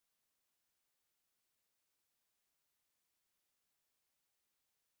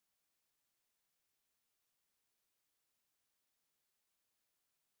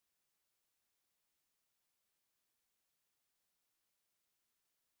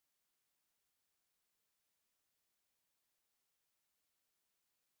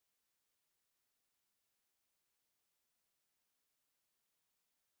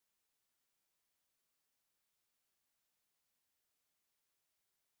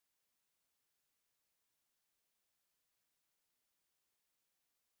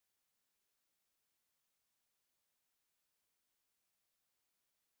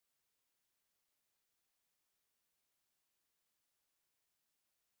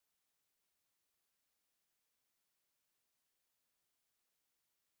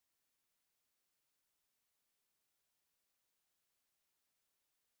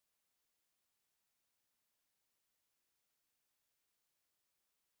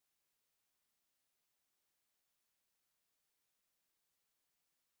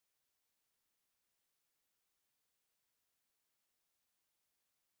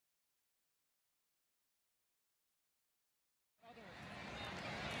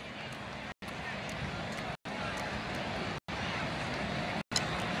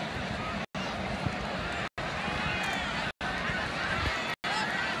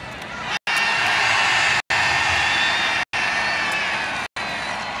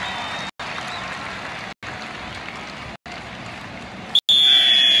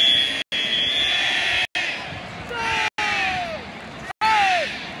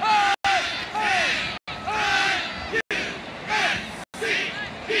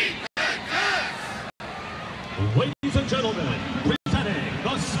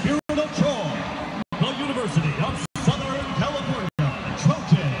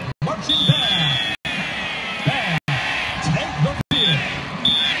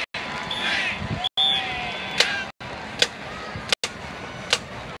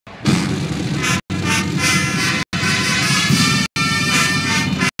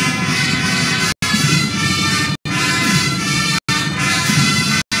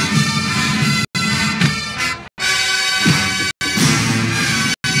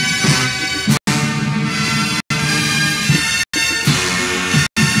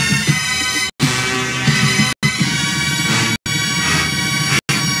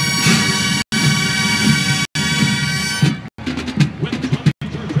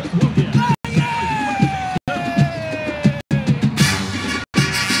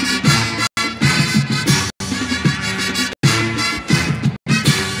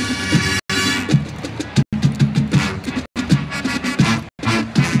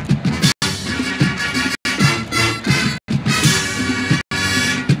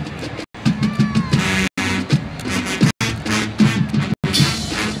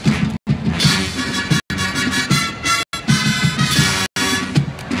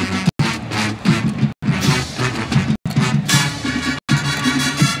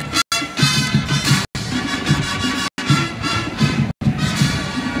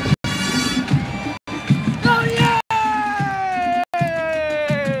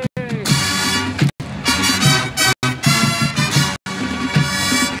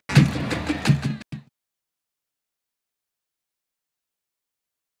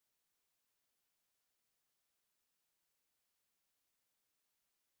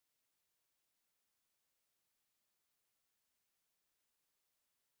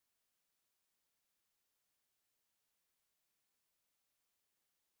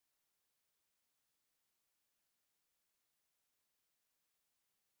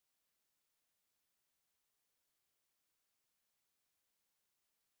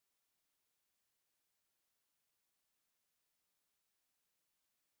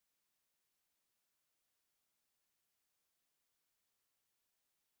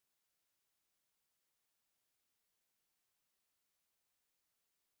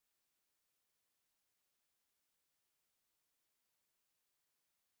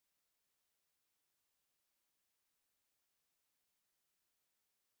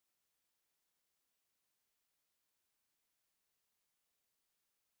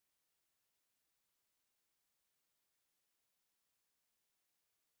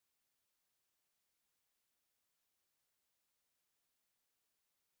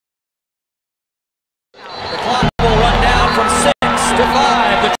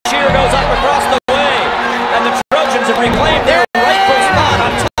5. The cheer goes up across the way, and the Trojans have reclaimed their rightful spot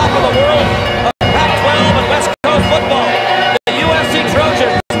on top of the world of Pac-12 and West Coast football. The USC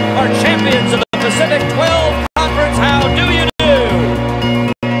Trojans are champions of the Pacific 12 Conference. How do you do?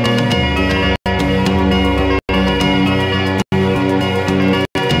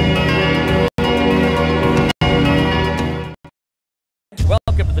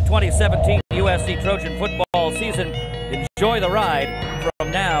 Welcome to the 2017 USC Trojan football season. Enjoy the ride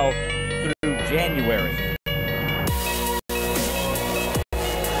from now through January. Hand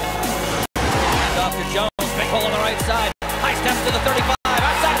off to Jones, big hole on the right side. High steps to the 35,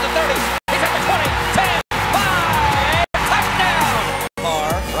 outside of the 30. He's at the 20, 10, 5, touchdown! Far,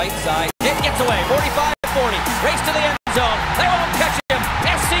 right side, it gets away, 45-40. Race to the end zone, they won't catch him.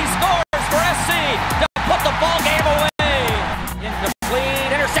 SC scores for SC to put the ball game away.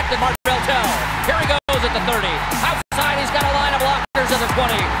 Incomplete, intercepted Marvell Tell. Here he goes at the 30. Outside, he's got a line of blockers at the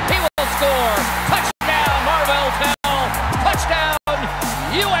 20. He will score. Touchdown, Marvell Tell. Touchdown,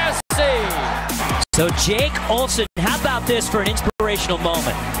 USC. So Jake Olsen, how about this for an inspirational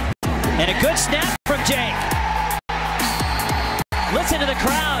moment? And a good snap from Jake. Listen to the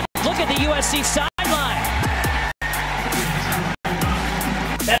crowd. Look at the USC sideline.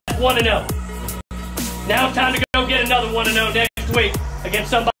 That's 1-0. Now it's time to go get another 1-0 next week against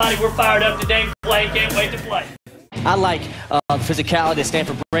somebody we're fired up today to play. Can't wait to play. I like the physicality that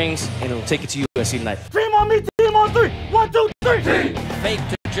Stanford brings, and it'll take it to USC tonight. Team on me, team on 3. 1, 2, 3. Fake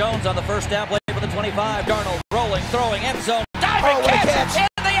to Jones on the first down play for the 25. Darnold rolling, throwing, end zone, diving catch in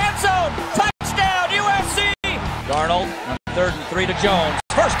the end zone. Touchdown, USC. Darnold on 3rd and 3 to Jones.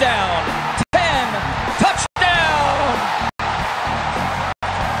 First down, 10, touchdown.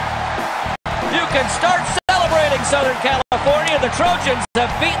 You can start celebrating, Southern California. The Trojans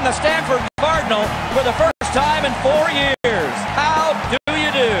have beaten the Stanford Cardinal for the first time in 4 years. How do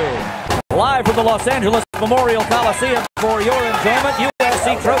you do? Live from the Los Angeles Memorial Coliseum for your enjoyment,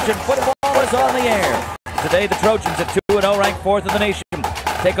 USC Trojan football is on the air. Today, the Trojans at 2-0, ranked 4th in the nation,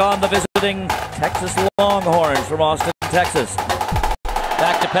 take on the visiting Texas Longhorns from Austin, Texas.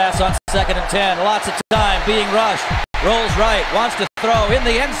 Back to pass on 2nd and 10. Lots of time being rushed. Rolls right, wants to throw in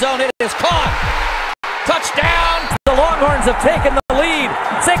the end zone. It is caught. Touchdown! The Longhorns have taken the lead,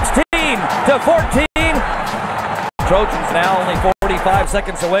 16-14. Trojans now only 45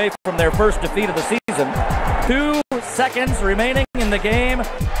 seconds away from their first defeat of the season. 2 seconds remaining in the game.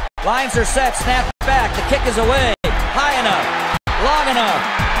 Lines are set, snap back. The kick is away. High enough, long enough,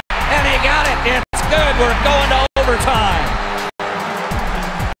 and he got it. It's good. We're going to overtime.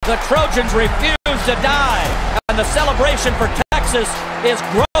 The Trojans refuse to die, and the celebration for Texas is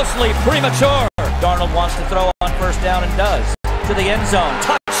grossly premature. Darnold wants to throw on first down and does. To the end zone.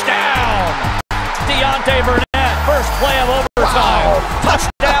 Touchdown! Deontay Burnett, first play of overtime. Wow.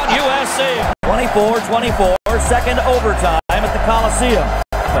 Touchdown USC. 24-24, second overtime at the Coliseum.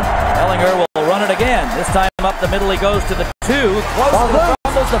 Ellinger will run it again. This time up the middle he goes to the 2. Close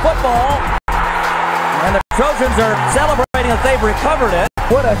fumbles the football. And the Trojans are celebrating that they've recovered it.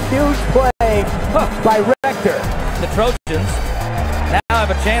 What a huge play by Rector. The Trojans now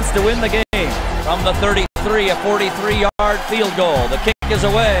have a chance to win the game. From the 33, a 43-yard field goal. The kick is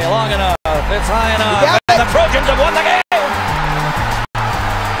away, long enough, it's high enough, and the Trojans have won the game!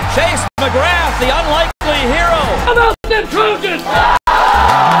 Chase McGrath, the unlikely hero. How about them Trojans? I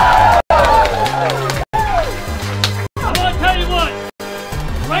want to tell you what,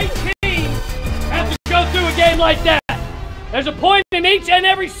 great teams have to go through a game like that. There's a point in each and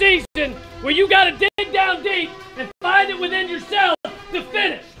every season where you got to dig down deep and find it within yourself to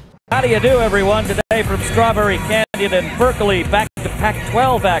finish. How do you do, everyone? Today from Strawberry Canyon and Berkeley, back to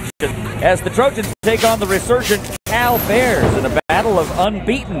Pac-12 action as the Trojans take on the resurgent Cal Bears in a battle of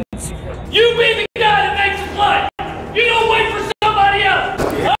unbeatens. You be the guy that makes the play. You don't wait for somebody else.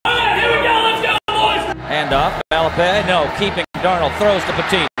 All right, here we go. Let's go, boys. Handoff, Malapai, no, keeping Darnold, throws to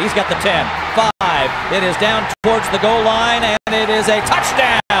Petit. He's got the 10, 5. It is down towards the goal line, and it is a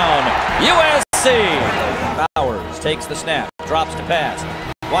touchdown. USC. Bowers takes the snap, drops to pass.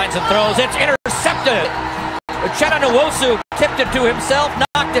 Winds and throws, it's intercepted. Uchenna Nwosu tipped it to himself,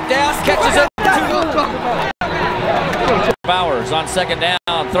 knocked it down, catches it. Bowers on 2nd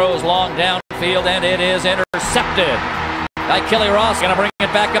down, throws long downfield, and it is intercepted. Killy Ross gonna bring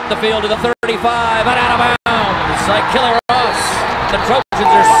it back up the field to the 35 and out of bounds. Killy Ross. The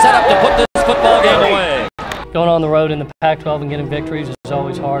Trojans are set up to put this football game away. Going on the road in the Pac-12 and getting victories is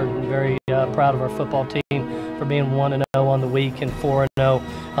always hard, and very proud of our football team for being 1-0 on the week and 4-0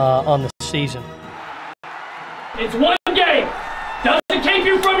 on the season. It's one game. Doesn't keep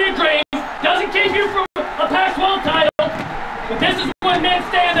you from your dreams. Doesn't keep you from a Pac-12 title. But this is one-man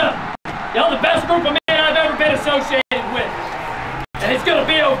stand-up. Y'all the best group of men I've ever been associated with. And it's going to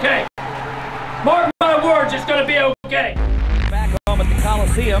be okay. Mark my words, it's going to be okay. Back home at the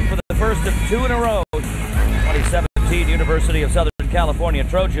Coliseum for the first of two in a row. 2017 University of Southern California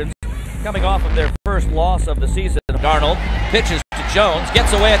Trojans coming off of their first loss of the season. Darnold pitches to Jones,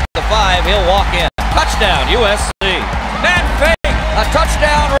 gets away at the 5, he'll walk in. Touchdown, USC. Man fake, a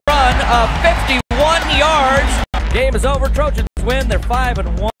touchdown run of 51 yards. Game is over, Trojans win, they're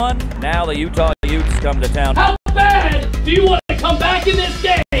 5-1. Now the Utah Utes come to town. How bad do you want to come back in this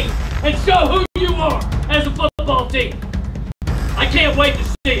game and show who you are as a football team? I can't wait to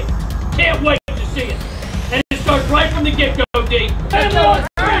see it. Can't wait to see it. And it starts right from the get-go, D. And on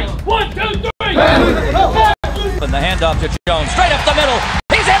three. 1, 2, 3. And the handoff to Jones, straight up the middle.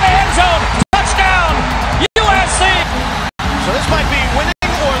 He's in the end zone. Touchdown, USC. So this might be winning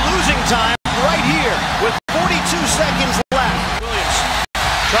or losing time right here with 42 seconds left. Williams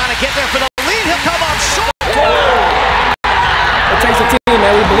trying to get there for the lead. He'll come up short. It takes a team,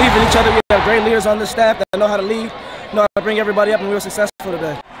 man. We believe in each other. We have great leaders on the staff that know how to lead, know how to bring everybody up, and we were successful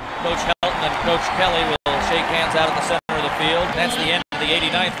today. Coach Helton and Coach Kelly will shake hands out at the center of the field. That's the end of the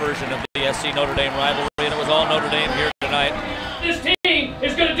 89th version of the SC Notre Dame rivalry, and it was all Notre Dame here tonight. This team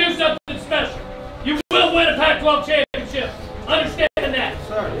is going to do something special. You will win a Pac-12 championship. Understand that.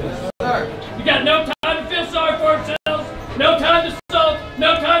 Yes, sir. You got no time to feel sorry for ourselves, no time to sulk,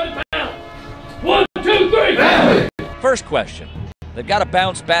 no time to pound. 1, 2, 3. First question. They've got to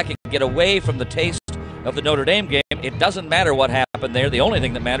bounce back and get away from the taste of the Notre Dame game. It doesn't matter what happened there. The only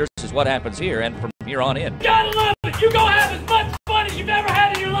thing that matters is what happens here and from here on in. You gotta love it. You go have as much fun as you've ever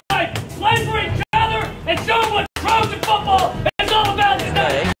had in your life. Play for each other and show them what Trojan football is all about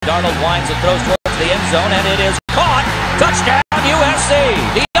today. Darnold winds and throws towards the end zone, and it is caught. Touchdown, USC.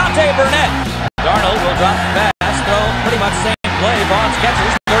 Deontay Burnett. Darnold will drop the pass, throw pretty much same play. Vaughn's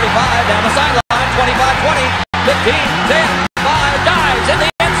catches 35 down the sideline, 25-20, 15, 10, 5, dives in the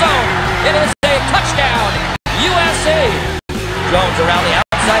end zone. It is a touchdown, USC. Jones around the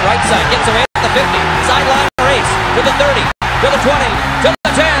outside right side, gets away at the 50, sideline race to the 30, to the 20, to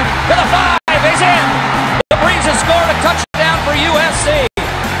the 10, to the 5, he's in. The Breeze has scored a touchdown for USC.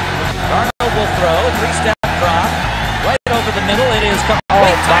 Darnold will throw, 3-step drop, right over the middle, it is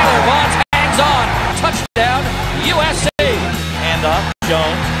complete. Tyler Vaughn hangs on, touchdown, USC. Handoff,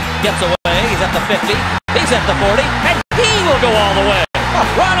 Jones gets away, he's at the 50, he's at the 40, and he will go all the way.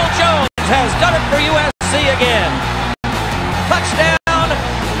 Ronald Jones has done it for USC again. Touchdown,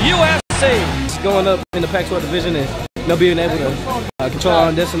 USC. Going up in the Pac-12 division and being able to control our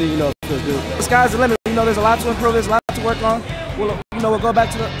own destiny, feels good. The sky's the limit. There's a lot to improve. There's a lot to work on. We'll go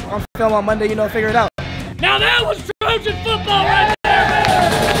back to on film on Monday. Figure it out. Now that was Trojan football right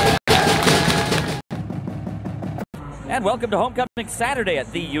there, And welcome to homecoming Saturday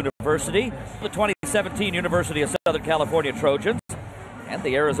at the University. The 2017 University of Southern California Trojans and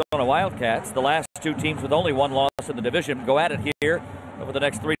the Arizona Wildcats, the last two teams with only one loss in the division, go at it here over the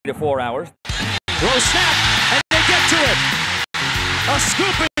next 3 to 4 hours. Throw snap, and they get to it. A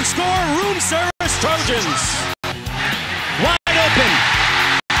scoop and score, room service Trojans. Wide open.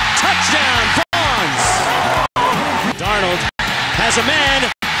 Touchdown, Vaughns. Darnold has a man.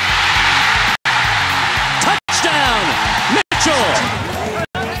 Touchdown, Mitchell.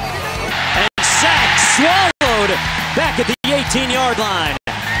 And sack swallowed back at the 18-yard line.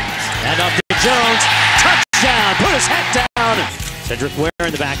 And up to Jones. Touchdown, put his head down. Cedric Ware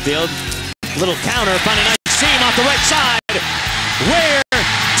in the backfield. Little counter, find a nice seam off the right side. Ware,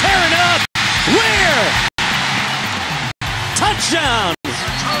 tearing it up. Ware. Touchdown.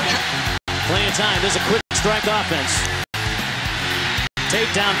 Playing time, this is a quick strike offense. Tape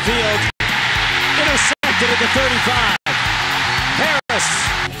downfield. Intercepted at the 35. Harris.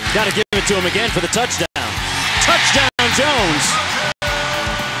 Got to give it to him again for the touchdown. Touchdown, Jones.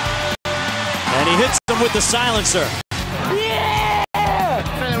 And he hits him with the silencer. Yeah!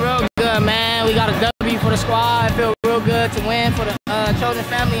 Feeling real good, man. We got a W for the squad. It feels real good to win for the Trojan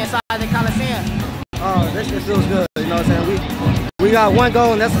family inside the Coliseum. Oh, this shit feels good. You know what I'm saying? We got one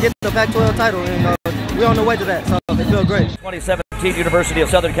goal, and that's to get the Pac-12 title. And we're on the way to that, so it feels great. 2017 University of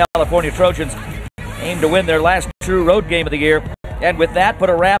Southern California Trojans aim to win their last true road game of the year, and with that, put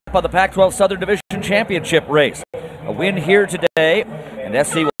a wrap on the Pac-12 Southern Division Championship race. A win here today, and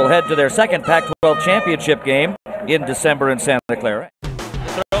SC will head to their second Pac-12 championship game in December in Santa Clara.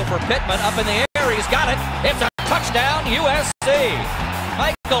 Throw for Pittman up in the air. He's got it. It's a touchdown, USC.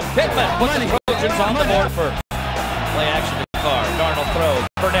 Michael Pittman puts the Trojans on the board first. Play action to Carr. Darnold throws.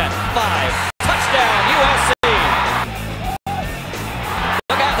 Burnett, 5. Touchdown, USC.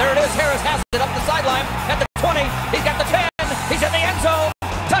 Look out, there it is. Harris has it up the sideline at the 20. He's got the 10. He's in the end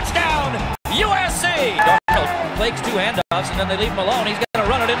fakes 2 handoffs, and then they leave him alone. He's going to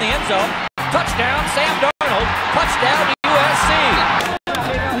run it in the end zone. Touchdown, Sam Darnold. Touchdown, USC.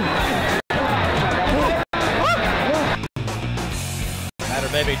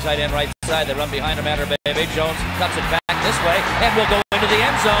 Baby, tight end right side. They run behind him. Baby. Jones cuts it back this way and will go into the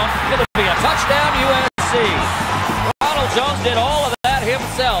end zone. It'll be a touchdown, USC. Ronald Jones did all of that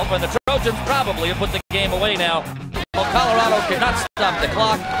himself, and the Trojans probably have put the game away now. Well, Colorado cannot stop the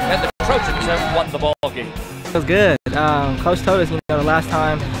clock, and the Trojans have won the ball game. It was good. Coach told us, the last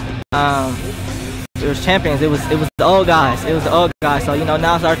time it was champions, it was the old guys. It was the old guys. So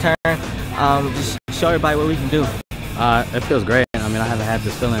now it's our turn. Just show everybody what we can do. It feels great. I mean, I haven't had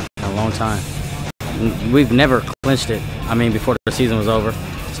this feeling in a long time. We've never clinched it, before the season was over.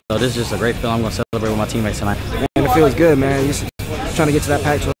 So this is just a great feeling. I'm going to celebrate with my teammates tonight. And it feels good, man. Just trying to get to that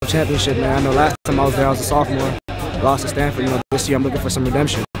Pac-12 championship, man. I know last time I was there, I was a sophomore. Lost to Stanford. This year I'm looking for some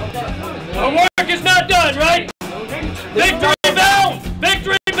redemption. Our work is not done, right? Victory bell!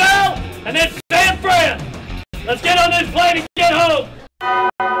 Victory bell! And then San Fran! Let's get on this plane and get home!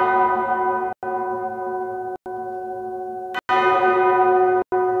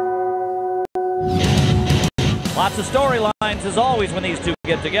 Lots of storylines, as always, when these two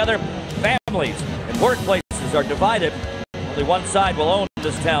get together. Families and workplaces are divided. Only one side will own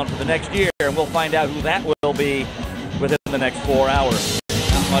this town for the next year, and we'll find out who that will be within the next 4 hours.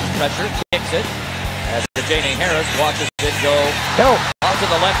 Not much pressure, kicks it, as Janie Harris watches it go out to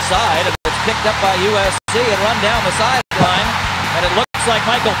the left side, and it's picked up by USC and run down the sideline, and it looks like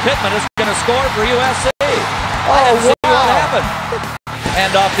Michael Pittman is going to score for USC. I didn't see what happened.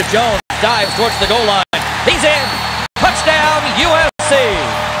 Hand off to Jones, dives towards the goal line. He's in! Touchdown, USC!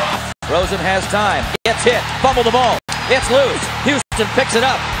 Rosen has time, gets hit, fumble the ball. It's loose. Houston picks it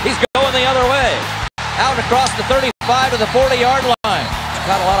up. He's going the other way. Out across the 35 to the 40-yard line.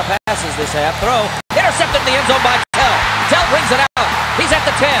 Caught a lot of passes this half. Throw. Intercepted in the end zone by Tell. Tell brings it out. He's at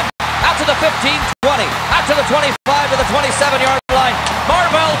the 10. Out to the 15, 20. Out to the 25 to the 27-yard line.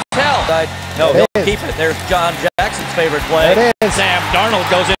 Marvell Tell. No, he'll keep it. There's John Jackson's favorite play. Sam Darnold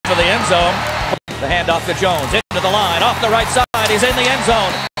goes into the end zone. The handoff to Jones. Into the line. Off the right side. He's in the end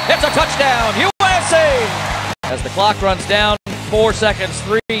zone. It's a touchdown. USC! As the clock runs down, 4 seconds,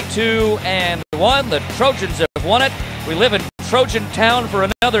 3, 2, and 1. The Trojans have won it. We live in Trojan Town for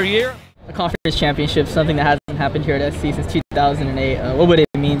another year. A conference championship, something that hasn't happened here at SC since 2008. What would it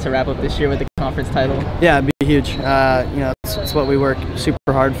mean to wrap up this year with the conference title? Yeah, it'd be huge. It's what we work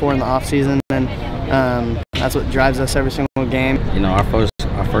super hard for in the off season, and that's what drives us every single game. Our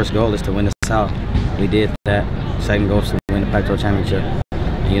first goal is to win the South. We did that. Second goal is to win the Pac-12 championship.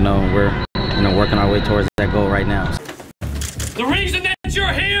 We're working our way towards that goal right now. The reason that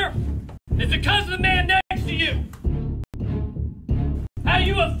you're here is because of the man next to you. How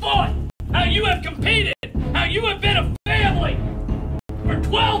you have fought, how you have competed, how you have been a family for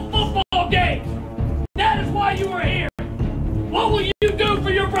 12 football games. That is why you are here. What will you do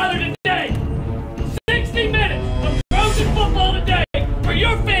for your brother today? 60 minutes of Trojan football today for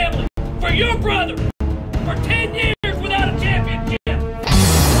your family, for your brother, for 10 years without a championship.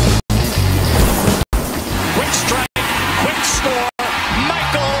 Quick strike, quick score.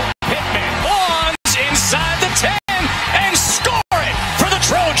 Michael Pittman lawns inside the 10 and score it for the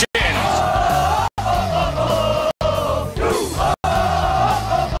Trojans.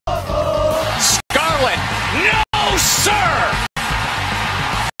 Scarlett, no sir.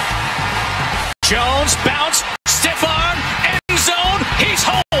 Jones bounce, stiff arm, end zone. He's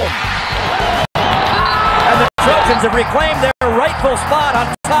home. And the Trojans have reclaimed their rightful spot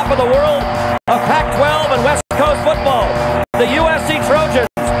on top of the world of Pac-12 and West Coast football. The USC Trojans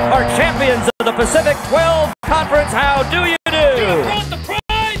are champions of the Pacific 12 Conference. How do you do? You brought the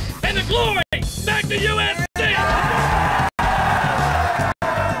pride and the glory back to USC.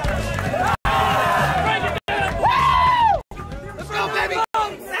 Break it down. Woo! Let's go, baby.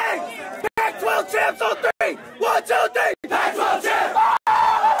 Pac-12 champs on 3. 1, 2, 3. Pac-12 champs.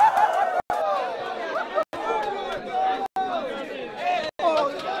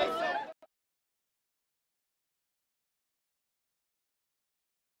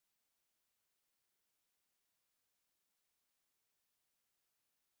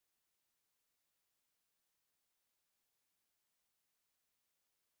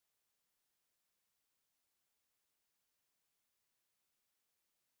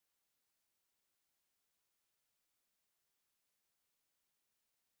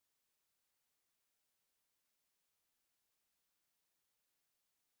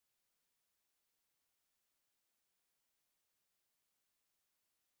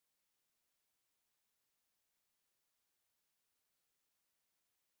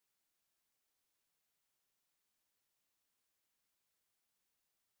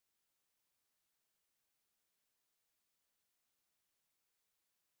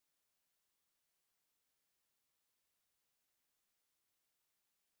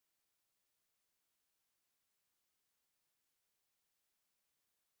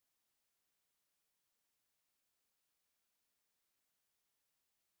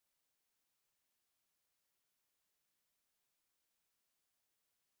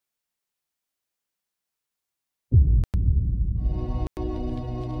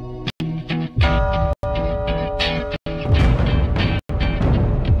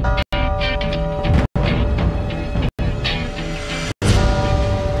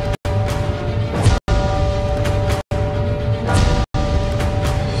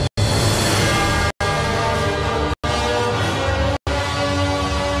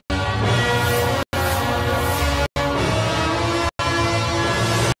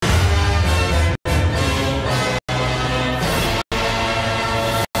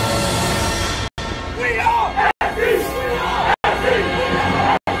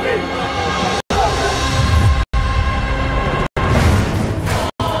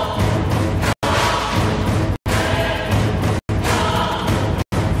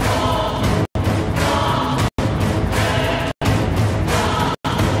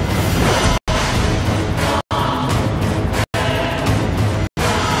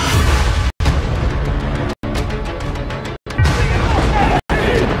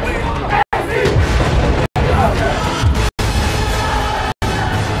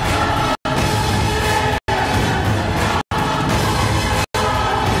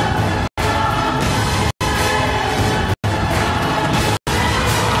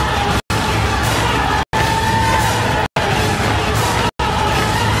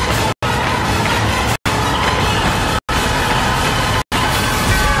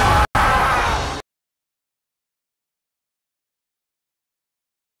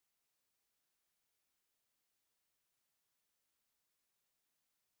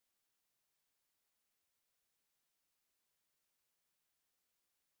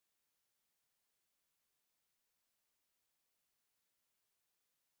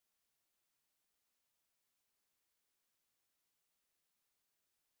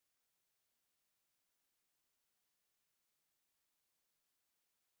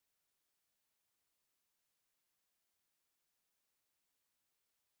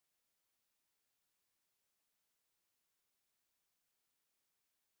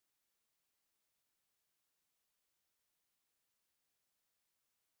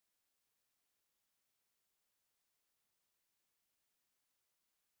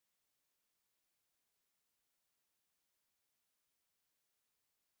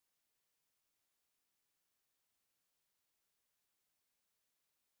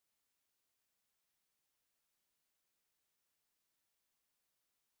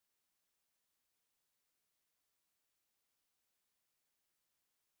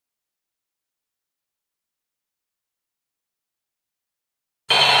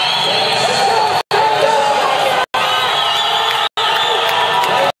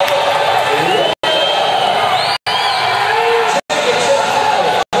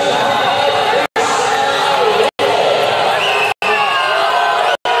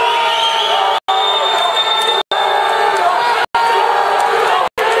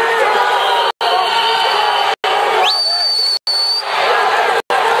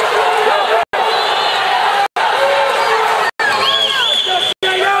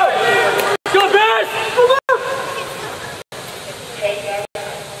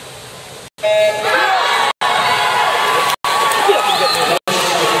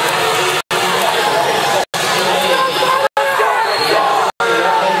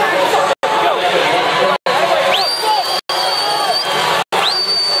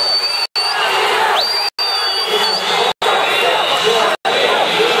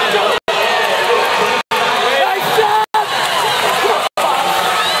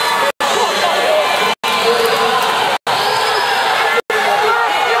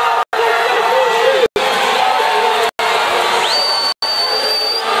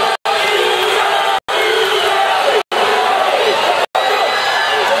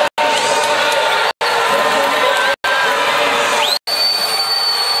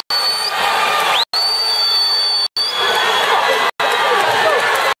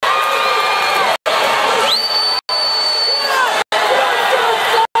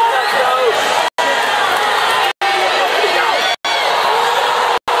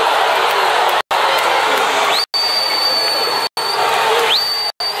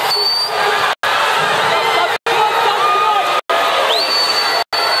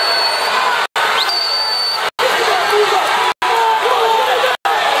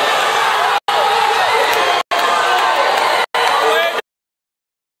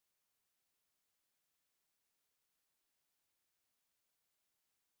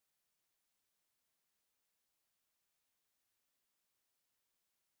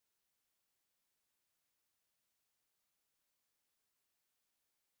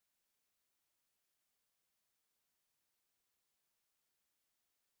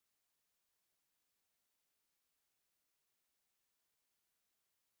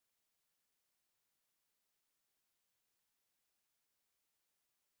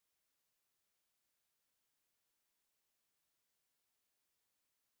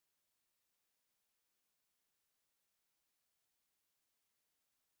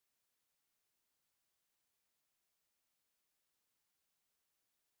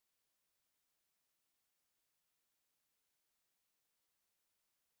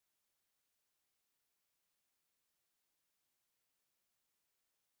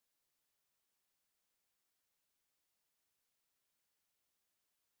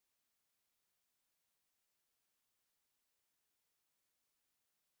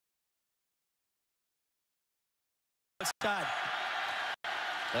 outside.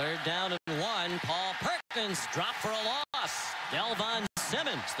 Third down and 1. Paul Perkins dropped for a loss. Delvon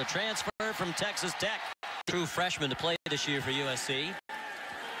Simmons, the transfer from Texas Tech. True freshman to play this year for USC.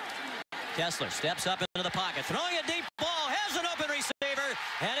 Kessler steps up into the pocket, throwing a deep ball, has an open receiver,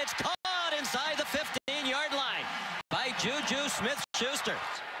 and it's caught inside the 15-yard line by Juju Smith-Schuster.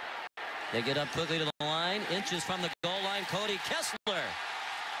 They get up quickly to the line, inches from the goal line. Cody Kessler.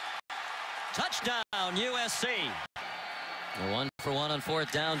 Touchdown, USC. A 1-for-1 on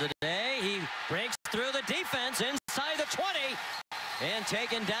 4th down today. He breaks through the defense inside the 20 and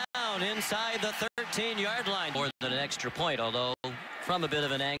taken down inside the 13-yard line. More than an extra point, although from a bit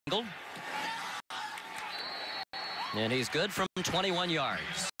of an angle. And he's good from 21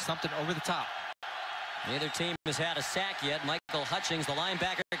 yards. Something over the top. Neither team has had a sack yet. Michael Hutchings, the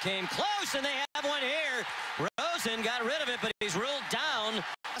linebacker, came close, and they have one here. Rosen got rid of it, but he's ruled down.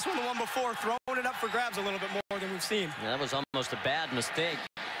 That's one the one before, throwing it up for grabs a little bit more than we've seen. That was almost a bad mistake.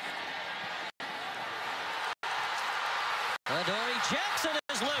 Adoree Jackson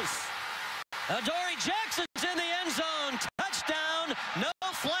is loose. Adoree Jackson's in the end zone. Touchdown. No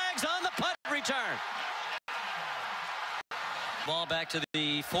flags on the punt return. Ball back to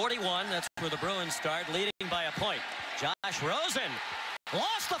the 41. That's where the Bruins start, leading by a point. Josh Rosen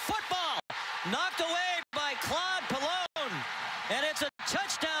lost the football. Knocked away by Claude Pallone. And it's a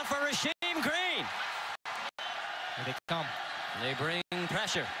touchdown for Rasheem Green. Here they come. They bring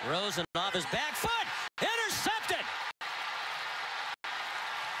pressure. Rosen off his back foot. Intercepted.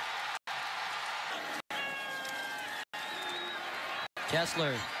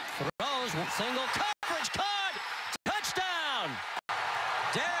 Kessler throws. Single coverage caught. Touchdown.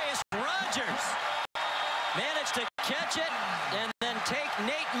 Darius Rogers managed to catch it and then take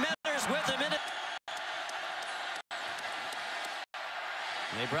Nate Metters with him in it.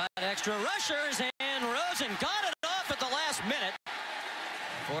 They brought extra rushers, and Rosen got it off at the last minute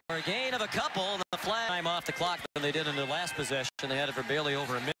for a gain of a couple. The flag time off the clock than they did in the last possession. They had it for barely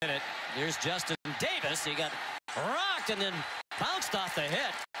over a minute. Here's Justin Davis. He got rocked and then bounced off the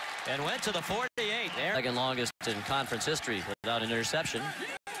hit and went to the 48. Second longest in conference history without an interception.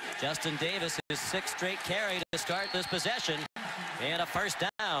 Justin Davis, his 6th straight carry to start this possession, and a first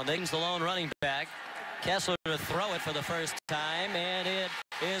down. Things the lone running back. Kessler to throw it for the first time, and it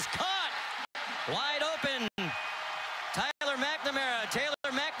is caught. Wide open. Taylor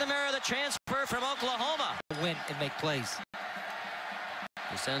McNamara, the transfer from Oklahoma. Win and make plays.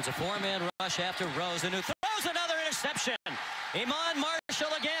 He sends a 4-man rush after Rosen, who throws another interception. Iman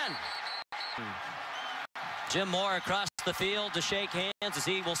Marshall again. Jim Moore across the field to shake hands as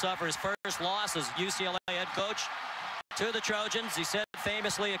he will suffer his first loss as UCLA head coach to the Trojans. He said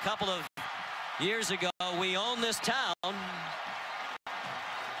famously a couple of years ago, "We own this town."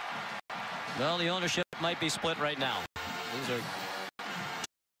 Well, the ownership might be split right now. These are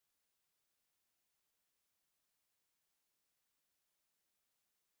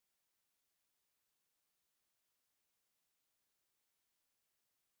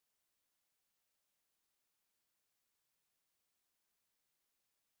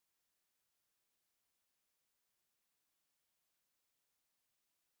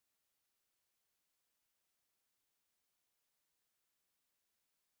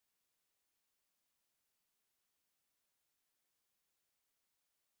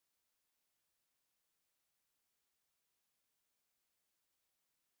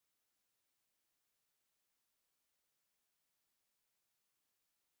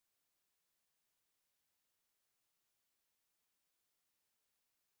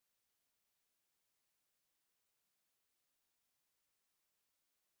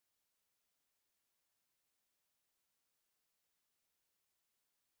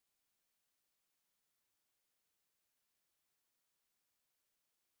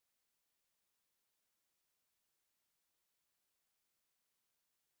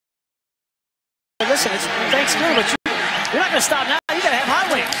listen, it's Thanksgiving, but you're not going to stop now. You got to have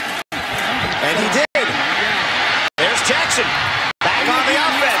hot wings. And he did. There's Jackson back on the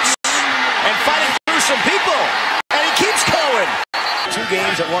offense and fighting through some people. And he keeps going. 2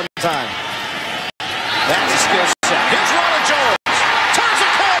 games at one time. That's a skill set. Here's Ronald Jones. Turns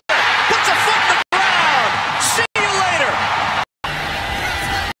the corner. Puts a foot in the ground. See you later.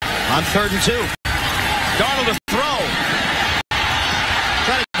 On 3rd and 2. Darnold to throw.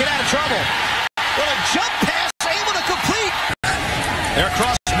 Trying to get out of trouble. Well, a jump pass able to complete. They're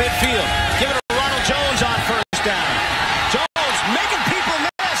across midfield. Give it to Ronald Jones on 1st down. Jones making people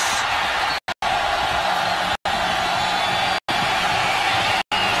miss.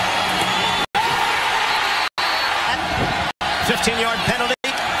 A 15-yard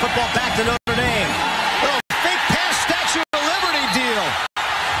penalty. Football back to Notre Dame. Little fake pass down.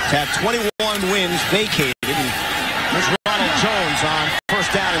 to have 21 wins vacated. And there's Ronald Jones on first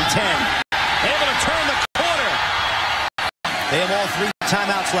down and 10. Able to turn the corner. They have all 3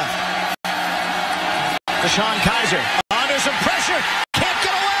 timeouts left. Deshaun Kaiser under some pressure. Can't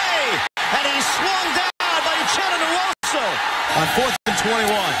get away. And he's swung down by Uchenna Nwosu on 4th and 21.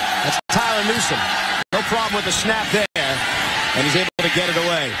 That's Tyler Newsom. No problem with the snap there. And he's able to get it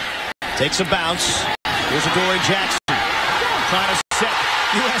away. Takes a bounce. Here's Adoree Jackson. Trying to set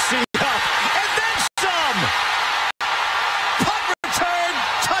USC up. And then some. Punt return.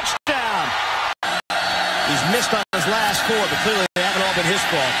 Touchdown. He's missed on his last 4, but clearly they haven't all been his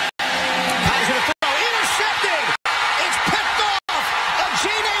fault. Kaiser to throw. Intercepted. It's picked off.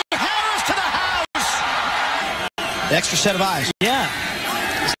 Ajene Harris to the house. The extra set of eyes. Yeah.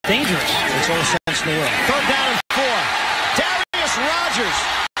 It's dangerous. Makes all the sense in the world. 3rd down and 4. Darius Rogers.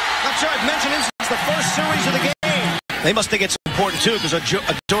 Not sure I've mentioned him since the first series of the game. They must think it's important, too, because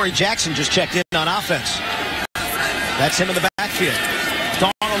Adoree Jackson just checked in on offense. That's him in the backfield.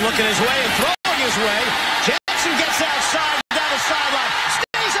 Donald looking his way and throwing his way. Jackson gets outside down the sideline.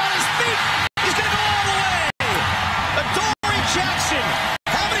 Stays on his feet. He's going to go all the way. Adoree Jackson.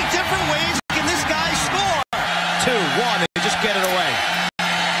 How many different ways can this guy score? 2, 1, and just get it away.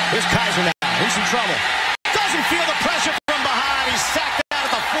 Here's Kaiser now. In some trouble. Doesn't feel the pressure from behind. He's sacked out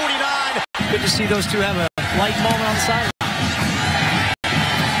at the 49. Good to see those two have a light moment on the sideline.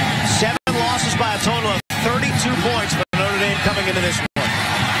 7 losses by a total of 32 points for Notre Dame coming into this one.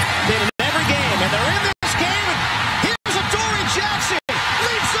 Been in every game, and they're in this game. And here's Adoree Jackson.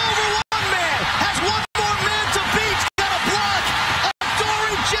 Leaps over one man. Has one more man to beat. Got a block.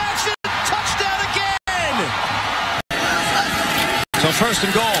 Adoree Jackson. Touchdown again. So 1st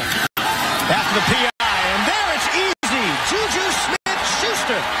and goal. After the PI. And there it's easy. Juju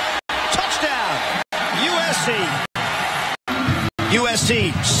Smith-Schuster. Touchdown. USC.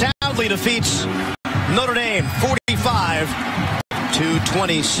 USC soundly defeats Notre Dame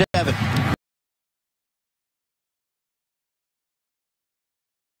 45-27.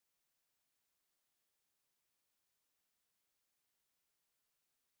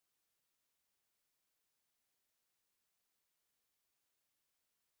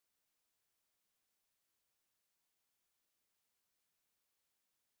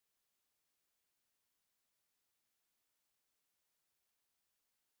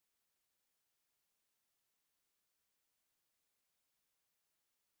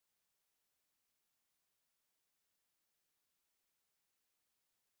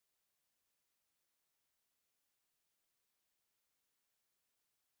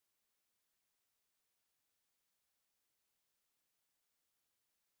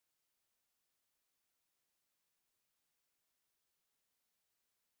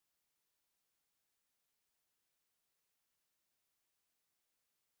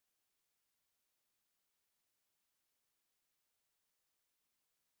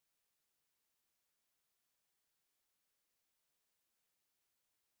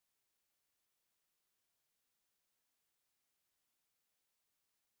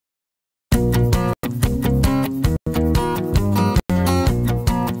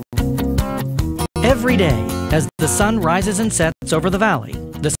 Every day, as the sun rises and sets over the valley,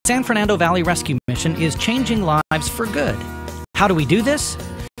 the San Fernando Valley Rescue Mission is changing lives for good. How do we do this?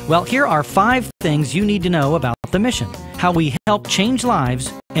 Well, here are 5 things you need to know about the mission, how we help change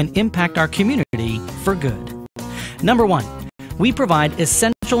lives and impact our community for good. Number 1, we provide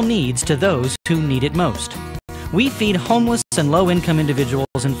essential needs to those who need it most. We feed homeless and low-income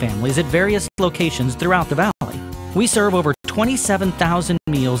individuals and families at various locations throughout the valley. We serve over 27,000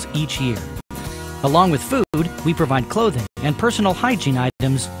 meals each year. Along with food, we provide clothing and personal hygiene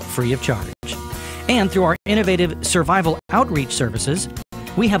items free of charge. And through our innovative survival outreach services,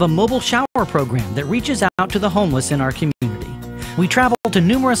 we have a mobile shower program that reaches out to the homeless in our community. We travel to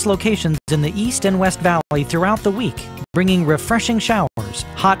numerous locations in the East and West Valley throughout the week, bringing refreshing showers,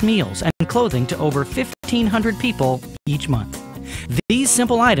 hot meals, and clothing to over 1,500 people each month. These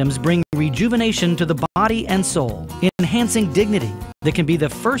simple items bring rejuvenation to the body and soul, enhancing dignity that can be the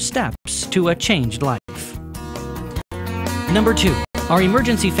first steps to a changed life. Number 2, our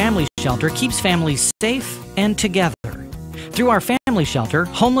emergency family shelter keeps families safe and together. Through our family shelter,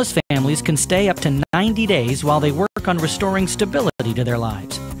 homeless families can stay up to 90 days while they work on restoring stability to their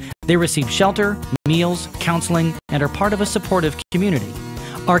lives. They receive shelter, meals, counseling, and are part of a supportive community.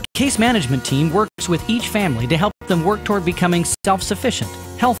 Our case management team works with each family to help them work toward becoming self-sufficient,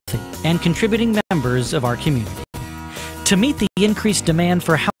 healthy, and contributing members of our community. To meet the increased demand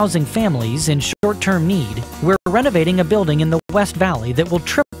for housing families in short-term need, we're renovating a building in the West Valley that will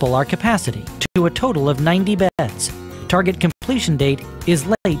triple our capacity to a total of 90 beds. Target completion date is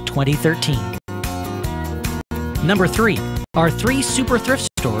late 2013. Number 3. Our 3 super thrift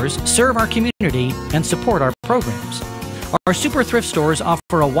stores serve our community and support our programs. Our super thrift stores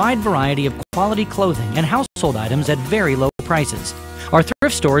offer a wide variety of quality clothing and household items at very low prices. Our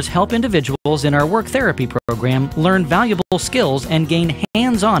thrift stores help individuals in our work therapy program learn valuable skills and gain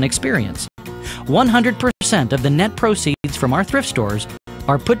hands-on experience. 100% of the net proceeds from our thrift stores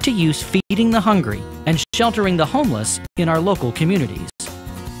are put to use feeding the hungry and sheltering the homeless in our local communities.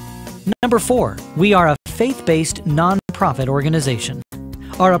 Number 4, we are a faith-based non-profit organization.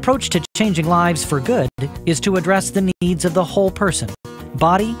 Our approach to changing lives for good is to address the needs of the whole person,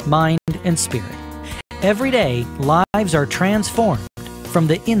 body, mind, and spirit. Every day, lives are transformed from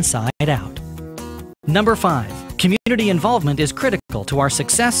the inside out. Number 5, community involvement is critical to our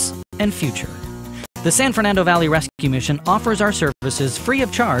success and future. The San Fernando Valley Rescue Mission offers our services free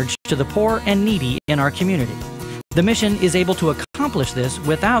of charge to the poor and needy in our community. The mission is able to accomplish this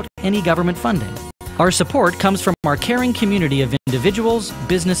without any government funding. Our support comes from our caring community of individuals,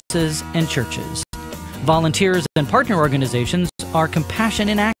 businesses, and churches. Volunteers and partner organizations are compassion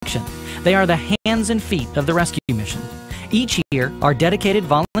in action. They are the hands and feet of the rescue mission. Each year, our dedicated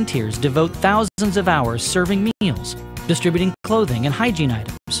volunteers devote thousands of hours serving meals, distributing clothing and hygiene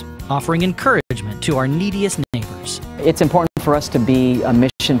items, offering encouragement to our neediest neighbors. It's important for us to be a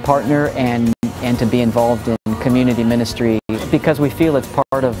mission partner and to be involved in community ministry because we feel it's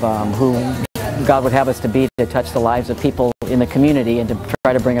part of who God would have us to be, to touch the lives of people in the community and to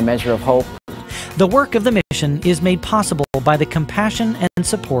try to bring a measure of hope. The work of the mission is made possible by the compassion and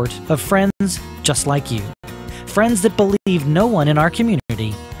support of friends just like you. Friends that believe no one in our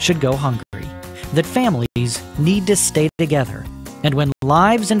community should go hungry, that families need to stay together, and when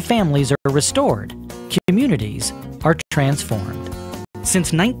lives and families are restored, communities are transformed.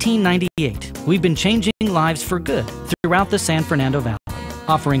 Since 1998, we've been changing lives for good throughout the San Fernando Valley,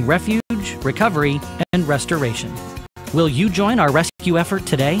 offering refuge, recovery, and restoration. Will you join our rescue effort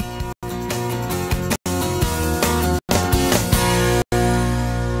today?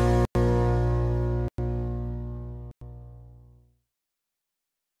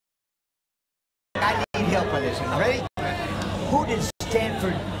 I need help on this one. Ready? Who did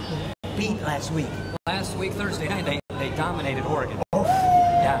Stanford beat last week? Last week, Thursday night, they dominated Oregon. Oh.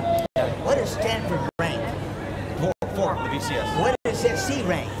 Yeah. What is Stanford ranked? Four in the BCS. What is SC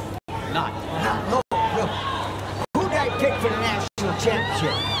ranked? Not. No. Who did I pick for the national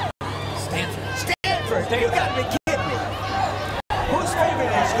championship? Stanford. Stanford. You got to be kidding me. Who's favored in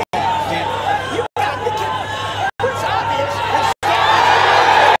this game? Stanford. You got to be kidding me. It's obvious. It's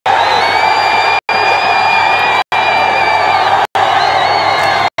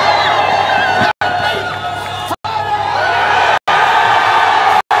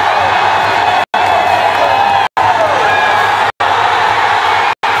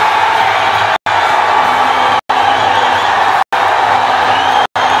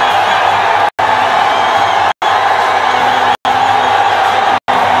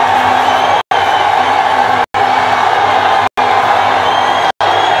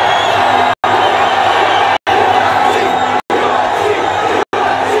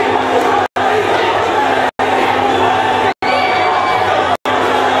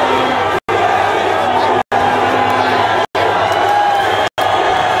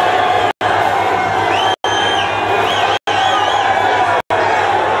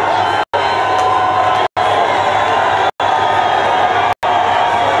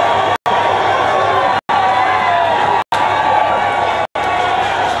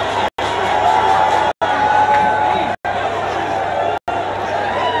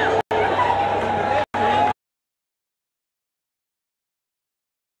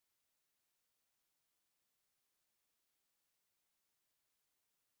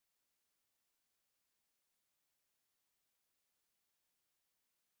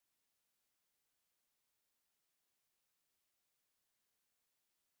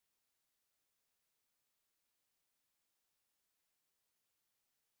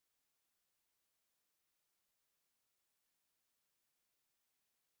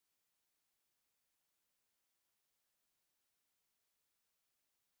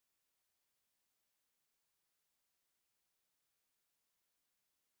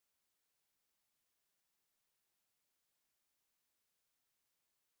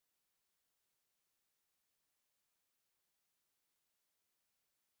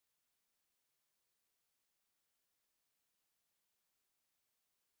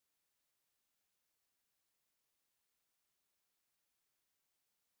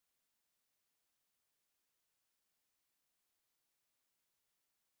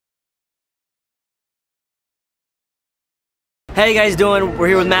How you guys doing? We're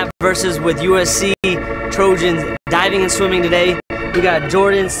here with Matt versus with USC Trojans diving and swimming today. We got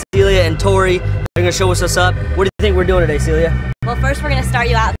Jordan, Celia, and Tori. They're gonna show us what's up. What do you think we're doing today, Celia? Well, first we're gonna start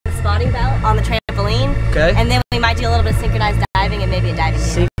you out with the spotting belt on the trampoline. Okay. And then we might do a little bit of synchronized diving and maybe a diving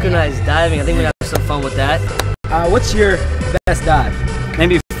game. Synchronized diving. I think we're gonna have some fun with that. What's your best dive?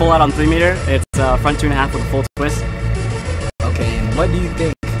 Maybe full out on 3 meter. It's front 2.5 with a full twist. Okay, and what do you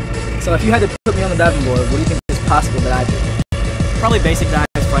think? So if you had to put me on the diving board, what do you think is possible that I do? Probably basic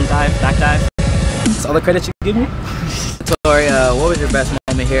dives, front dive, back dive. That's all the credit you give me? Tori, what was your best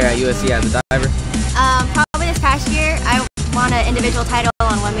moment here at USC as a diver? Probably this past year, I won an individual title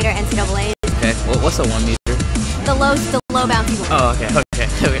on 1 meter NCAAs. Okay, what's a 1 meter? The low bouncy one. Oh, okay.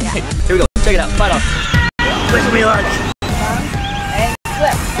 Here we go. Check it out. Fight off. Push me hard. And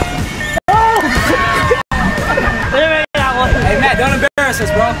flip. Hey Matt, don't embarrass us,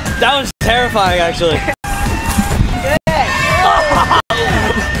 bro. That was terrifying, actually.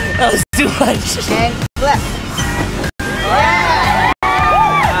 That was too much. And flip.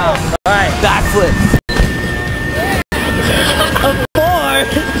 Wow. Alright, backflip. A 4?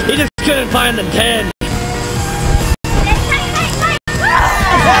 He just couldn't find the 10.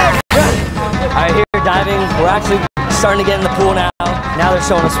 Alright, here diving. We're actually starting to get in the pool now. Now they're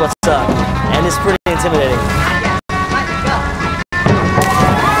showing us what's up. And it's pretty intimidating.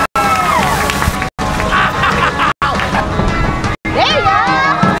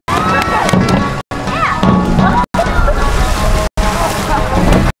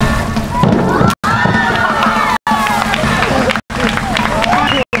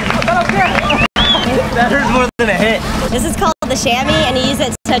 That hurts more than a hit. This is called the chamois, and you use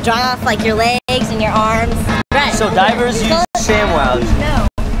it to dry off like your legs and your arms. Right. So divers use ShamWows. No.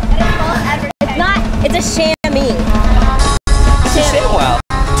 It's not. It's a chamois. It's a ShamWow.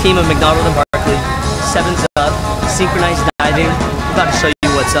 Team of McDonald and Barkley. 7's up. Synchronized diving. We're about to show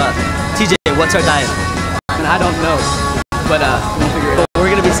you what's up. TJ, what's our dive? I don't know, but we'll figure it out. We're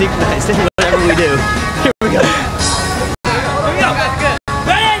gonna be synchronized in whatever we do. Here we go.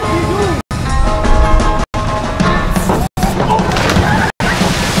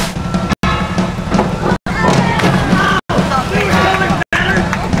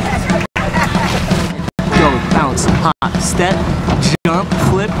 Hop, step, jump,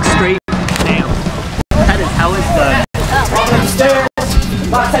 flip, straight, down. That is how it's done.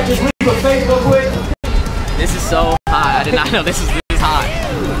 This is so hot. I did not know this is hot.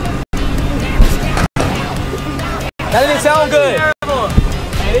 That didn't sound good.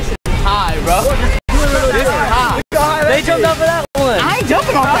 Hey, this is high, bro. This is hot. They jumped off of that one. I ain't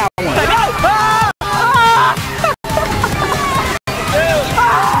jumping off that one.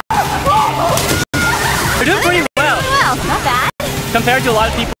 You're doing pretty well. Not bad. Compared to a lot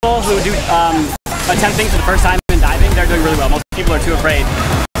of people who do attempt things for the first time in diving, they're doing really well. Most people are too afraid.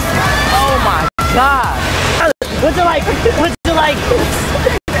 Oh my god. What's it like? What's it like?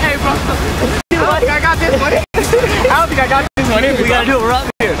 Hey, bro. I don't think I got this one. I don't think I got this one. We gotta do it. We're up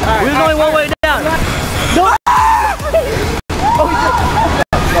here. There's only one way down. No.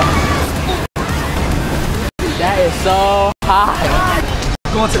 That is so high.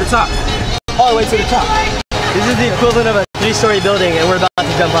 Going to the top. All the way to the top. This is the equivalent of a 3-story building, and we're about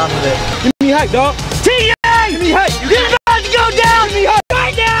to jump off of it. Give me height, dog. TJ! Give me height. You're about to go down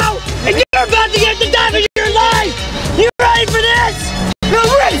right now, and you're about to get the dive of your life. You ready for this? No,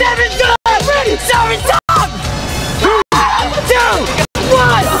 ready. 7's up. Ready. 7's up. 2,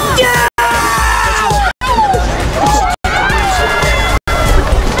 1. Yeah!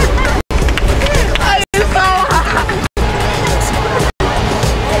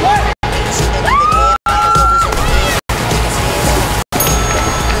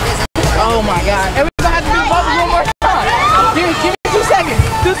 Oh my god. And we're gonna have to do bubbles one more time. Give me 2 seconds.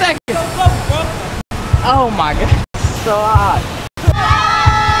 2 seconds. Oh my god. So hot.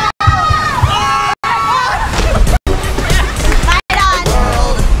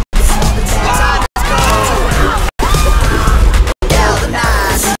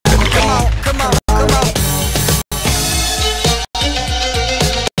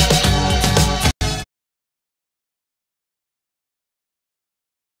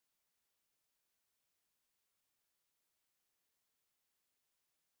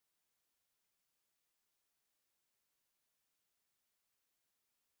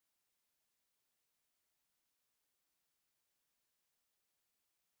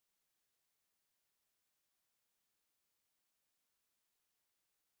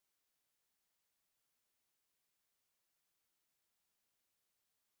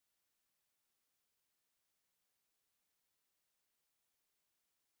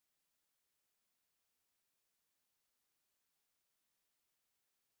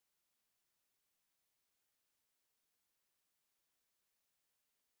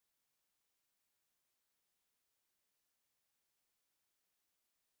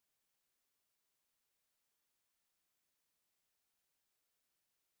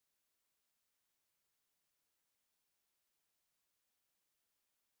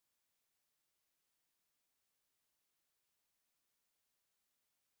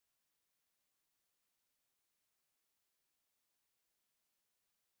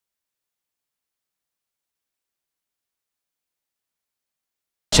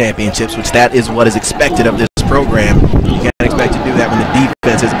 championships, which that is what is expected of this program. You can't expect to do that when the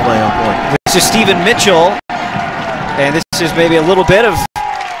defense isn't playing on point. This is Stephen Mitchell, and this is maybe a little bit of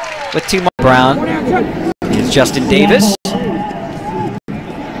what Team Brown is Justin Davis.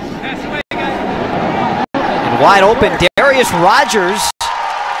 And wide open, Darius Rogers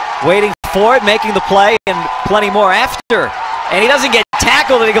waiting for it, making the play, and plenty more after. And he doesn't get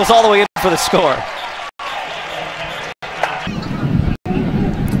tackled, and he goes all the way in for the score.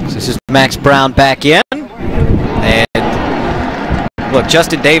 So this is Max Brown back in. And look,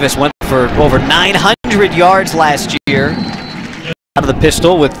 Justin Davis went for over 900 yards last year out of the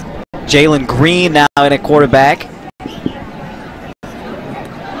pistol, with Jalen Green now in at quarterback.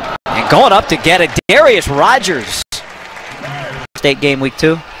 And going up to get it, Darius Rogers. State game week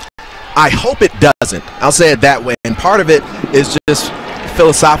 2. I hope it doesn't. I'll say it that way. And part of it is just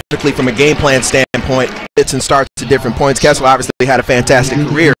philosophically from a game plan standpoint, fits and starts at different points. Kessler obviously had a fantastic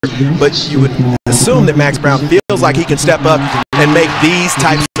career, but you would assume that Max Brown feels like he can step up and make these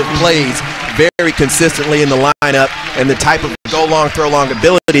types of plays very consistently in the lineup, and the type of go long, throw long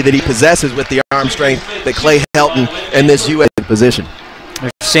ability that he possesses with the arm strength that Clay Helton in this USC position.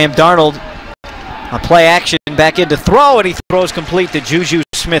 There's Sam Darnold on play action, back in to throw, and he throws complete to Juju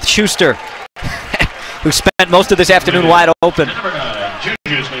Smith-Schuster, who spent most of this afternoon wide open.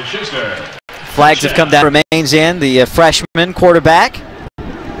 Flags have come down. Remains in, the freshman quarterback.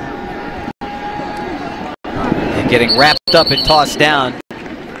 And getting wrapped up and tossed down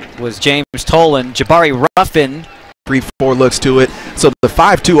was James Tolan. Jabari Ruffin. 3-4 looks to it. So the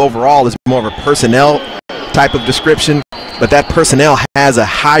 5-2 overall is more of a personnel type of description, but that personnel has a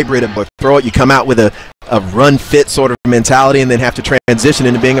hybrid of a throw it, you come out with a run fit sort of mentality, and then have to transition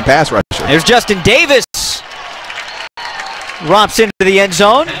into being a pass rusher. There's Justin Davis. Romps into the end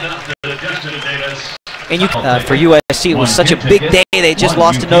zone. And for USC, it was such a big day. They just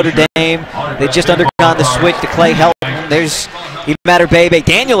lost to Notre Dame. They just undergone the switch to Clay Helton. There's Imatorbhebhe,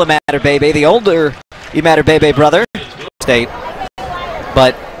 Daniel Imatorbhebhe, the older Imatorbhebhe brother. State.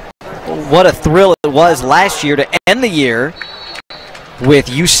 But what a thrill it was last year to end the year with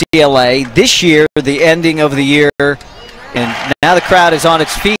UCLA. This year, the ending of the year, and now the crowd is on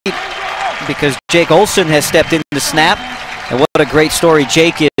its feet because Jake Olson has stepped in to snap. And what a great story.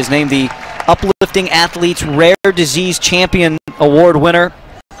 Jake is named the Uplifting Athletes Rare Disease Champion Award winner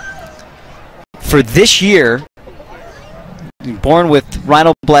for this year. Born with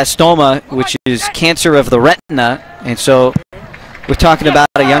rhinoblastoma, which is cancer of the retina. And so we're talking about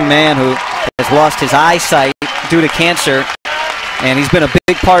a young man who has lost his eyesight due to cancer. And he's been a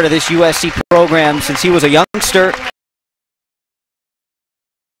big part of this USC program since he was a youngster.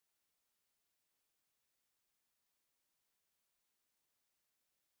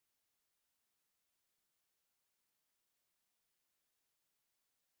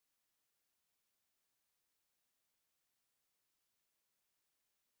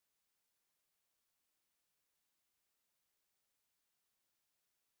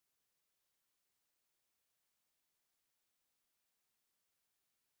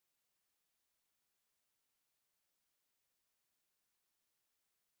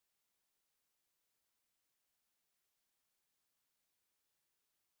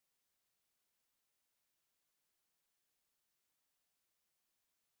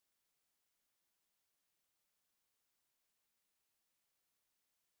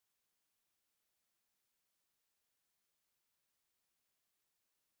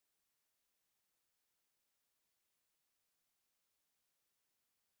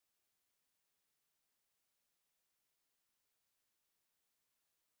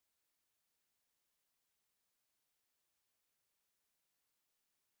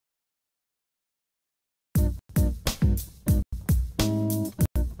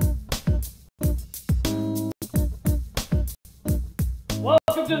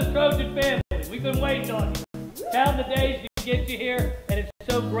 Welcome to the Trojan family. We've been waiting on you. Counting the days to get you here, and it's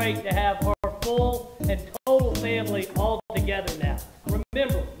so great to have our full and total family all together now.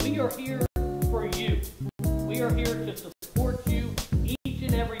 Remember, we are here for you. We are here to support you each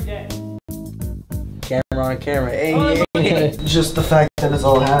and every day. Camera on camera. Hey. Just the fact that it's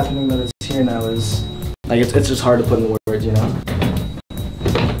all happening, that it's here now, is like it's just hard to put in words, you know.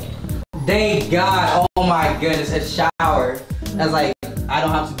 Thank God. Oh my goodness, a shower. That's like I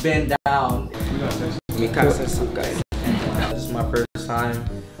don't have to bend down. This is my first time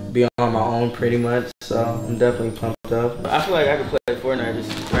being on my own, pretty much. So I'm definitely pumped up. I feel like I could play Fortnite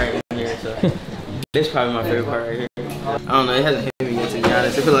just right in here. So this is probably my favorite part right here. I don't know. It hasn't hit me yet, to be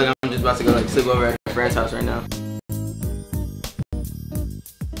honest. I feel like I'm just about to go sleep over at a friend's house right now.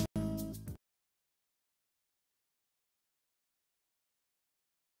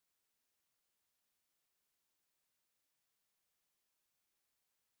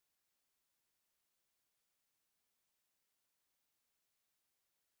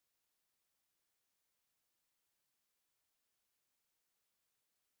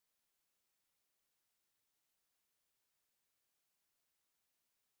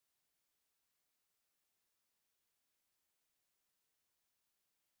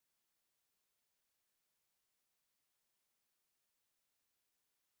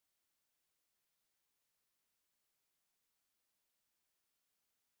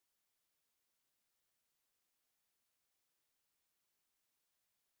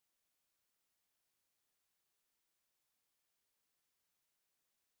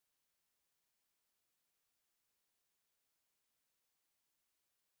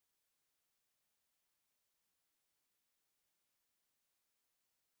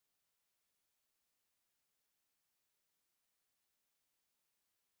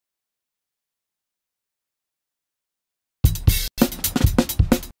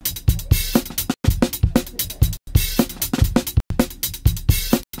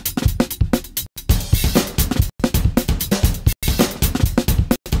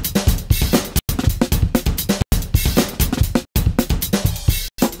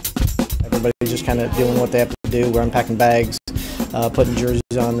 at doing what they have to do. We're unpacking bags, putting jerseys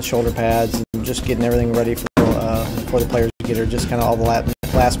on, the shoulder pads, and just getting everything ready for the players to get here. Just kind of all the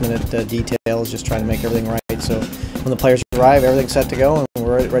last minute details, just trying to make everything right. So when the players arrive, everything's set to go, and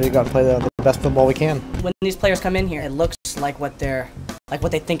we're ready to go out and play the best football we can. When these players come in here, it looks like what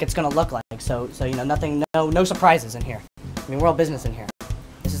they think it's going to look like. So you know, nothing, no surprises in here. I mean, we're all business in here.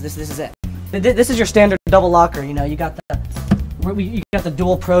 This is it. This is your standard double locker. You know, you got the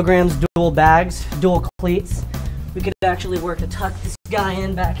dual programs, dual bags, dual cleats. We could actually work to tuck this guy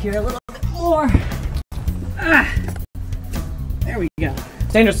in back here a little bit more. There we go.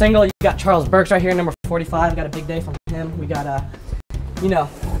 Standard single, you got Charles Burks right here, number 45. Got a big day from him. We got,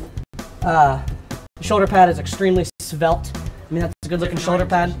 the shoulder pad is extremely svelte. I mean, that's a good looking shoulder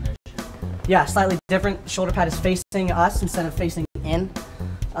pad. Yeah, slightly different. Shoulder pad is facing us instead of facing in.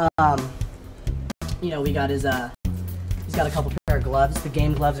 We got he's got a couple pair of gloves. The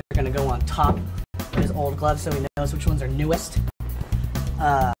game gloves are gonna go on top of his old gloves so he knows which ones are newest.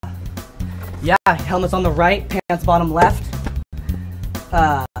 Yeah, helmet's on the right, pants bottom left.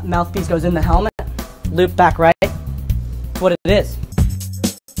 Mouthpiece goes in the helmet, loop back right. That's what it is.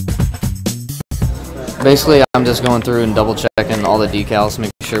 Basically, I'm just going through and double checking all the decals,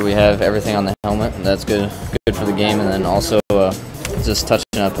 making sure we have everything on the helmet. And that's good for the game. And then also just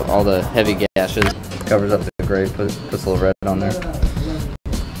touching up all the heavy gashes, covers up the gray, puts a little red on there.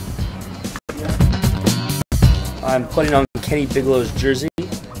 I'm putting on Kenny Bigelow's jersey.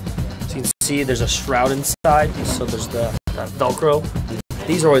 So you can see there's a shroud inside, so there's that Velcro.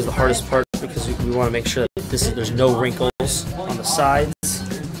 These are always the hardest part because we want to make sure that there's no wrinkles on the sides,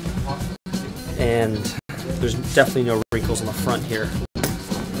 and there's definitely no wrinkles on the front here.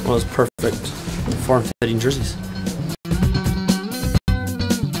 One of those perfect form-fitting jerseys.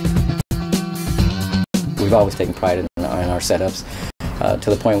 We've always taken pride in our setups to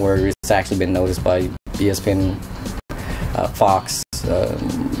the point where it's actually been noticed by ESPN, Fox, a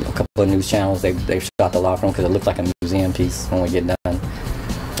couple of news channels. They've shot the locker room because it looked like a museum piece when we get done.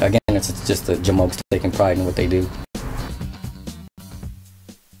 Again, it's just the Jamokes taking pride in what they do.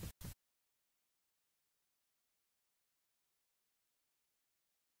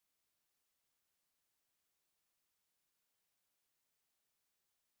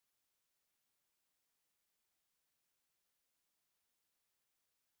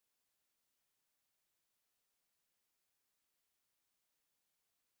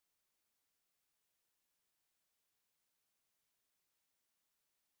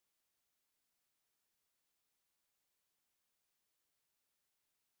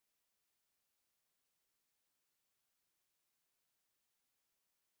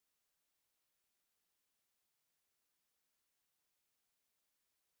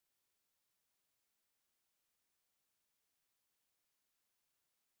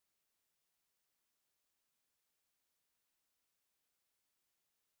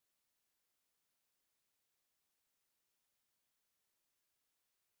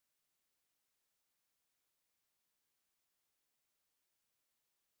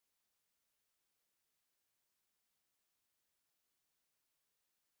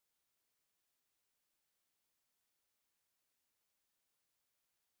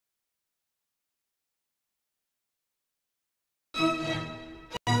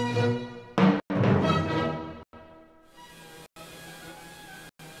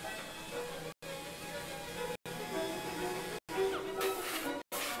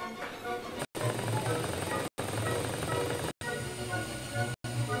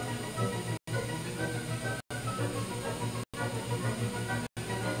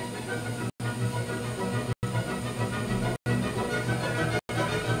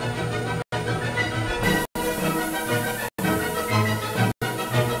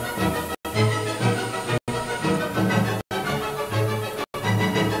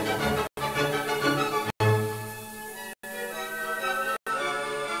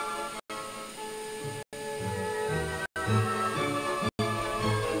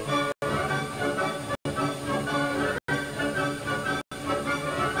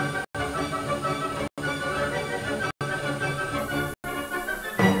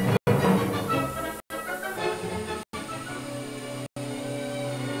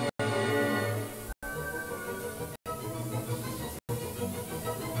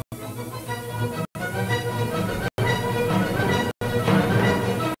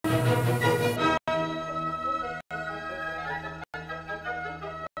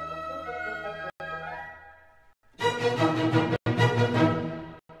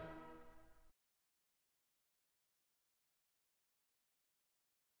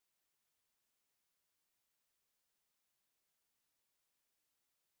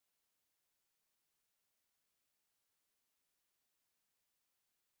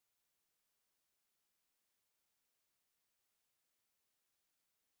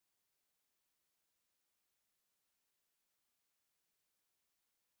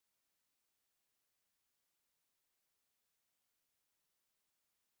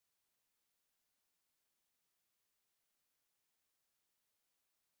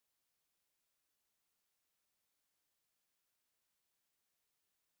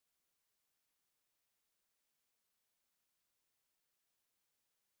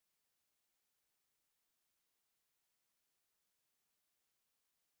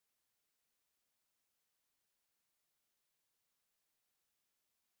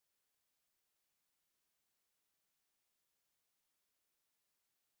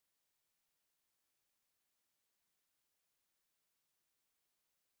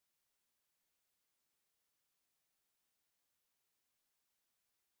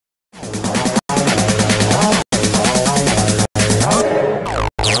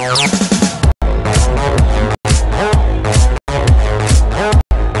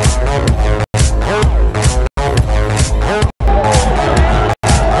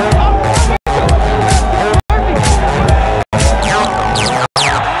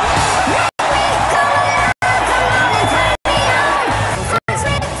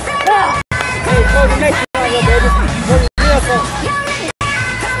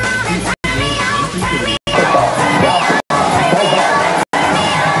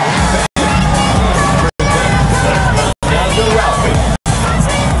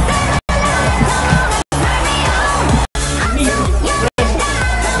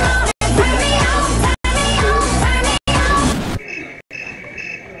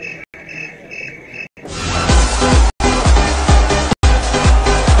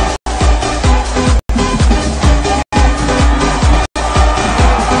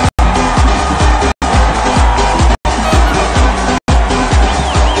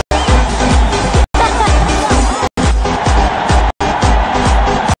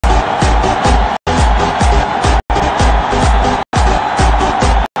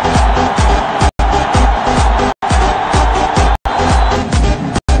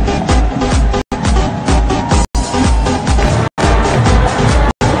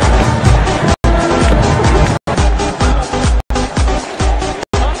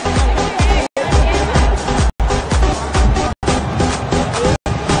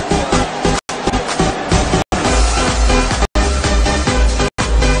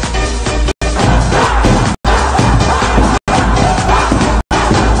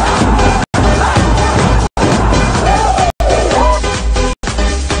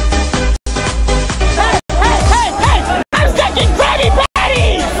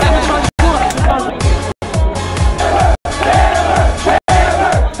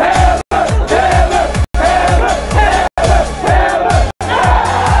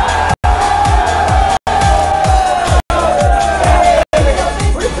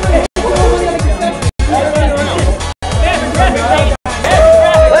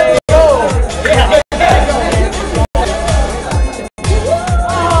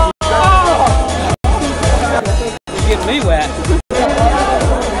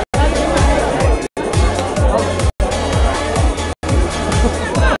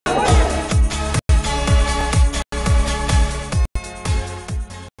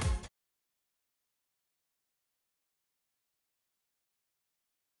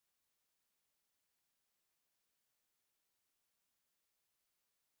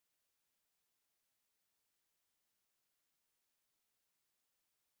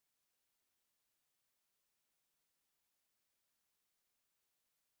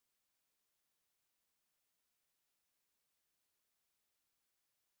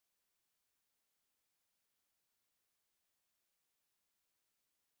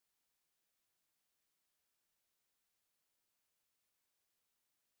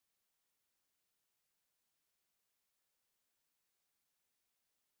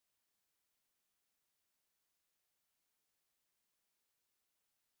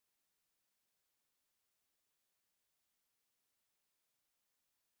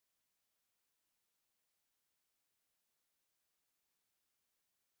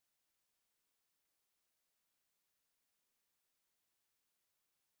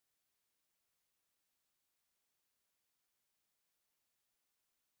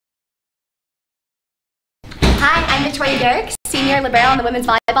 Victoria Garrick, senior libero on the women's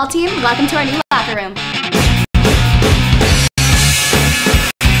volleyball team. Welcome to our new locker room. So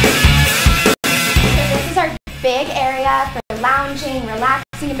this is our big area for lounging,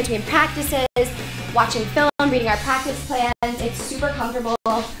 relaxing in between practices, watching film, reading our practice plans. It's super comfortable.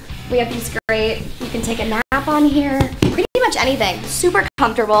 We have these great, you can take a nap on here, pretty much anything, super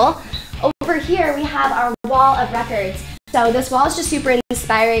comfortable. Over here we have our wall of records. So this wall is just super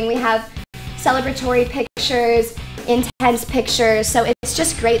inspiring. We have celebratory pictures, intense pictures, so it's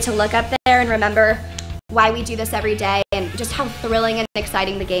just great to look up there and remember why we do this every day and just how thrilling and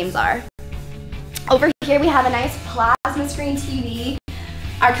exciting the games are. Over here we have a nice plasma screen TV.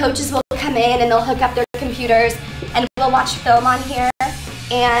 Our coaches will come in and they'll hook up their computers and we'll watch film on here.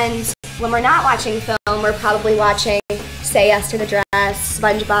 And when we're not watching film, we're probably watching Say Yes to the Dress,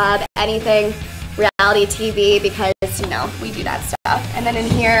 SpongeBob, anything reality TV because, you know, we do that stuff. And then in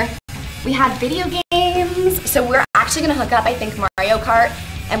here, we have video games. So we're actually gonna hook up, I think, Mario Kart,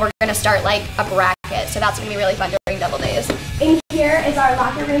 and we're gonna start like a bracket. So that's gonna be really fun during double days. In here is our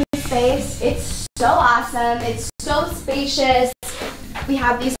locker room space. It's so awesome. It's so spacious. We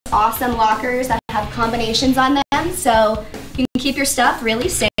have these awesome lockers that have combinations on them, so you can keep your stuff really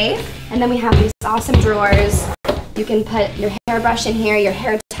safe. And then we have these awesome drawers. You can put your hairbrush in here, your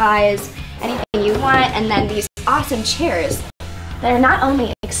hair ties, anything you want, and then these awesome chairs that are not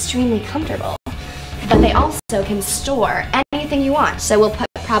only extremely comfortable, but they also can store anything you want. So we'll put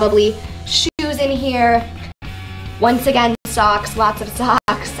probably shoes in here, once again, socks, lots of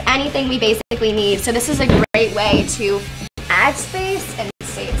socks, anything we basically need. So this is a great way to add space and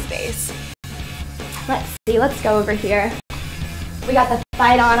save space. Let's see, let's go over here. We got the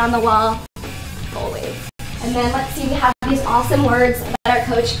fight on the wall, always. And then let's see, we have these awesome words that our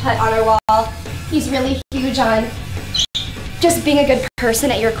coach put on our wall. He's really huge on just being a good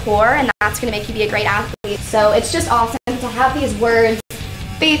person at your core, and that's gonna make you be a great athlete. So it's just awesome to have these words,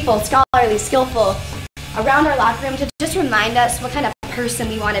 faithful, scholarly, skillful, around our locker room to just remind us what kind of person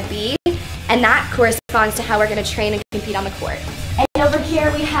we wanna be, and that corresponds to how we're gonna train and compete on the court. And over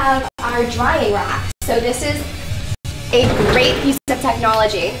here we have our drying rack. So this is a great piece of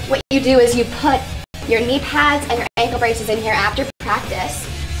technology. What you do is you put your knee pads and your ankle braces in here after practice,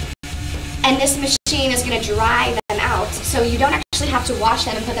 and this machine is going to dry them out, so you don't actually have to wash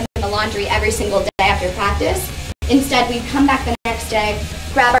them and put them in the laundry every single day after practice. Instead, we come back the next day,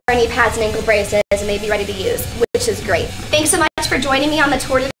 grab our knee pads and ankle braces, and they'd be ready to use, which is great. Thanks so much for joining me on the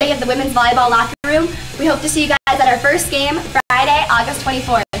tour today of the women's volleyball locker room. We hope to see you guys at our first game, Friday, August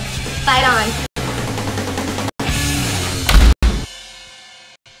 24th. Fight on!